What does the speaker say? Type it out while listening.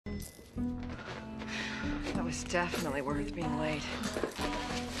That was definitely worth being late.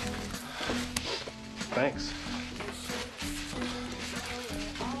 Thanks.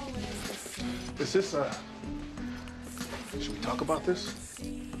 Is this, should we talk about this?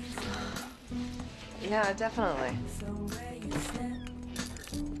 Yeah, definitely.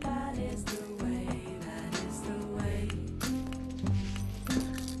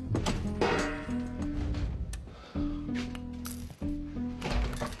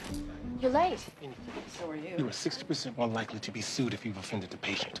 You're late. So are you. You are 60% more likely to be sued if you've offended the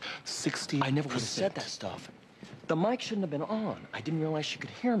patient. 60%. I never would have said that stuff. The mic shouldn't have been on. I didn't realize she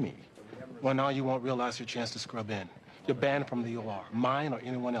could hear me. Well, now you won't realize your chance to scrub in. You're banned from the OR, mine or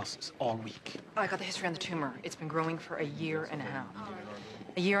anyone else's, all week. I got the history on the tumor. It's been growing for a year and a half.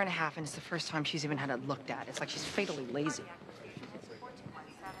 A year and a half, and it's the first time she's even had it looked at. It's like she's fatally lazy.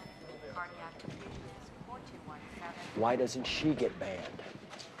 Why doesn't she get banned?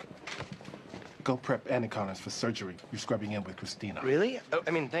 Go prep Anacondas for surgery. You're scrubbing in with Cristina. Really? Oh,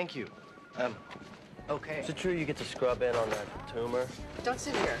 I mean, thank you. Okay. Is it true you get to scrub in on that tumor? Don't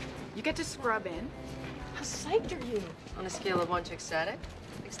sit here. You get to scrub in. How psyched are you? On a scale of 1 to ecstatic?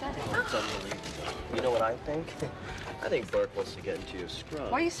 Ecstatic. Oh, it's unbelievable. You know what I think? I think Burke wants to get into your scrub.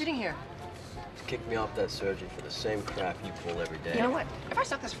 Why are you sitting here? Kick me off that surgery for the same crap you pull every day. You know what? If I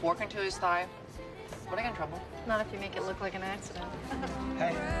stuck this fork into his thigh, would I get in trouble? Not if you make it look like an accident.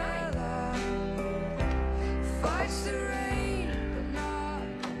 Hey.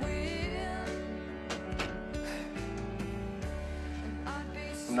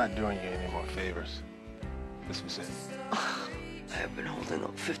 I'm not doing you any more favors. This was it. I have been holding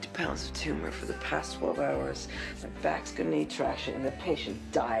up 50 pounds of tumor for the past 12 hours. My back's gonna need traction, and the patient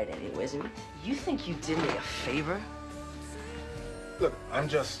died anyways. I mean, you think you did me a favor? Look, I'm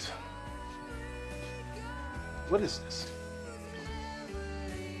just... What is this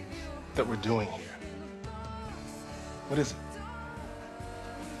that we're doing here? What is it?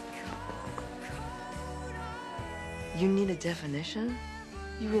 You need a definition?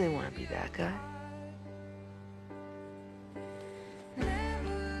 You really want to be that guy?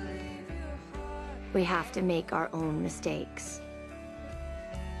 We have to make our own mistakes.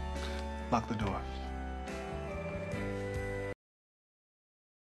 Lock the door.